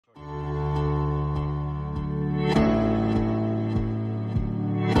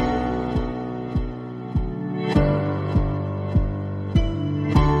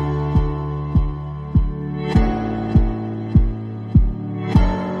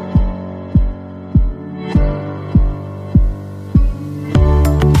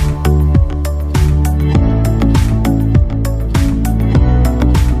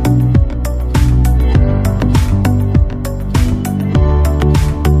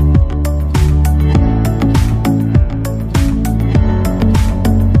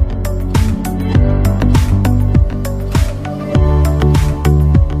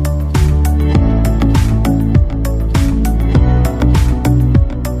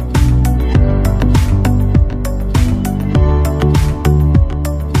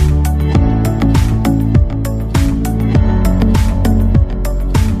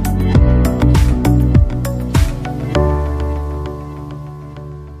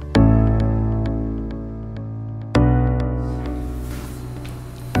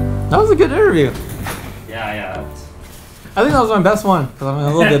That was a good interview. Yeah. I think that was my best one because I'm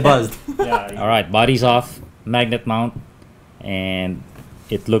a little bit buzzed. Yeah. All right, body's off, magnet mount, and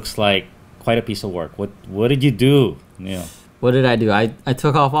it looks like quite a piece of work. What did you do, Neil? What did I do? I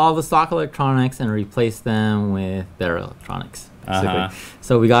took off all the stock electronics and replaced them with better electronics.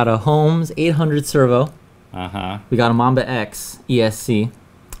 So we got a Holmes 800 servo. We got a Mamba X ESC.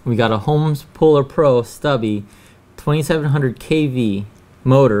 We got a Holmes Polar Pro stubby 2700 kV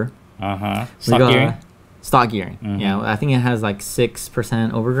motor. Stock gearing? Stock gearing. Yeah, I think it has like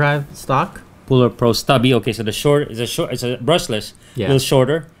 6% overdrive stock. Polar Pro stubby. Okay, so it's a brushless, a little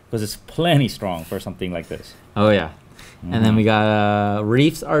shorter because it's plenty strong for something like this. Oh yeah. And then we got a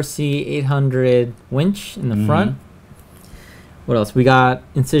Reefs RC 800 winch in the front. What else? We got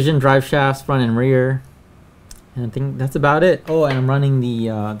Incision drive shafts front and rear. And I think that's about it. Oh, and I'm running the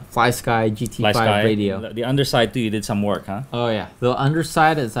FlySky GT5 radio. The underside too, you did some work, huh? Oh yeah. The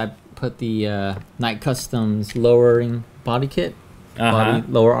underside is I put the Knight Customs lowering body kit,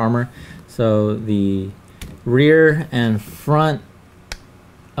 lower armor. So the rear and front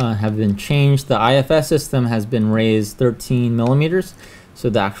have been changed. The IFS system has been raised 13 millimeters. So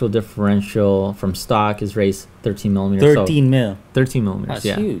the actual differential from stock is raised 13 millimeters. 13 mil. 13 millimeters.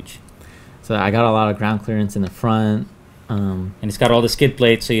 That's huge. So I got a lot of ground clearance in the front. And it's got all the skid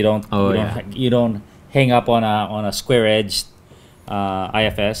plates, so you don't hang up on a square edged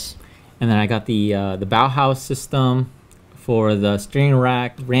IFS. And then I got the Bauhaus system for the steering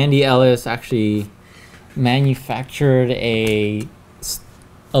rack. Randy Ellis actually manufactured a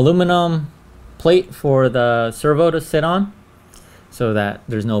aluminum plate for the servo to sit on, so that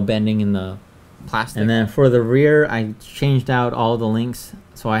there's no bending in the plastic. And then for the rear, I changed out all the links.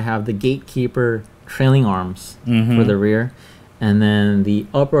 So I have the Gatekeeper trailing arms for the rear. And then the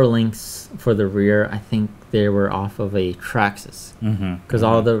upper links for the rear, I think they were off of a Traxxas. Because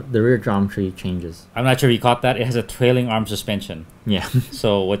all the rear geometry changes. I'm not sure if you caught that. It has a trailing arm suspension. Yeah.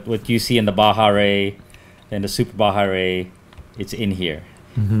 So what you see in the Baja Ray and the Super Baja Ray, it's in here.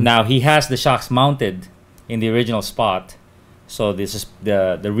 Now he has the shocks mounted in the original spot. So this is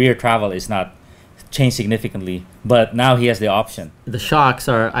the rear travel is not changed significantly, but now he has the option. The shocks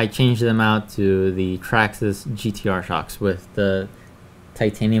I changed them out to the Traxxas GTR shocks with the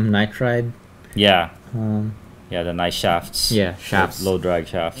titanium nitride. Yeah. The nice shafts. Yeah, shafts. Low drag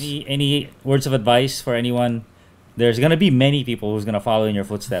shafts. Any words of advice for anyone? There's gonna be many people who's gonna follow in your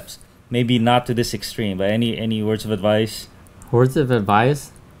footsteps. Maybe not to this extreme, but any words of advice? Words of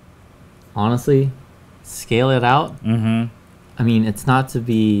advice? Honestly, scale it out. I mean, it's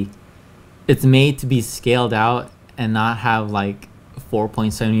made to be scaled out and not have like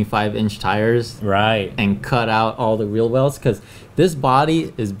 4.75 inch tires, right? And cut out all the wheel wells, because this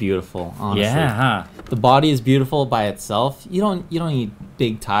body is beautiful. Honestly, yeah. The body is beautiful by itself. You don't need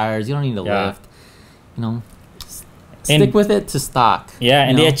big tires. You don't need to lift. You know, stick with it to stock. Yeah,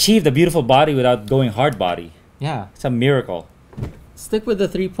 and they achieved a beautiful body without going hard body. Yeah, it's a miracle. Stick with the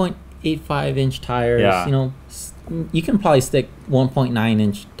 3.85 inch tires. Yeah. You know, you can probably stick 1.9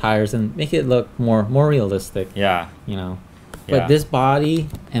 inch tires and make it look more realistic. Yeah. You know, but this body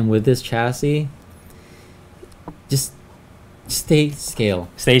and with this chassis, just stay scale.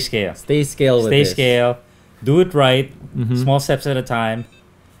 Stay scale. Stay scale with Stay this. scale. Do it right. Small steps at a time,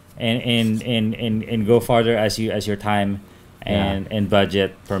 and go farther as your time and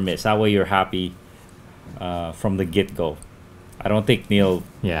budget permits. That way you're happy from the get go. I don't think Neil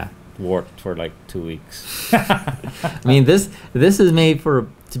worked for like 2 weeks. I mean, this is made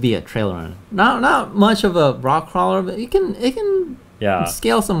to be a trail runner. Not much of a rock crawler, but it can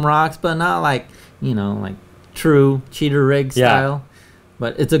scale some rocks, but not like like true cheater rig style.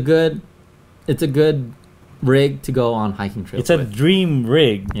 But it's a good rig to go on hiking trails. It's a dream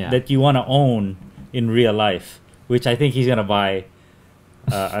rig that you want to own in real life, which I think he's gonna buy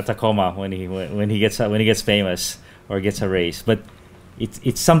a Tacoma when he gets famous or gets a race. But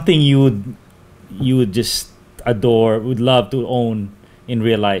it's something you would just adore, would love to own in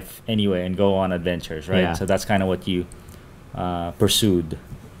real life anyway, and go on adventures, right? Yeah. So that's kind of what you pursued.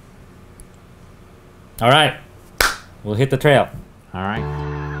 All right, we'll hit the trail. All right.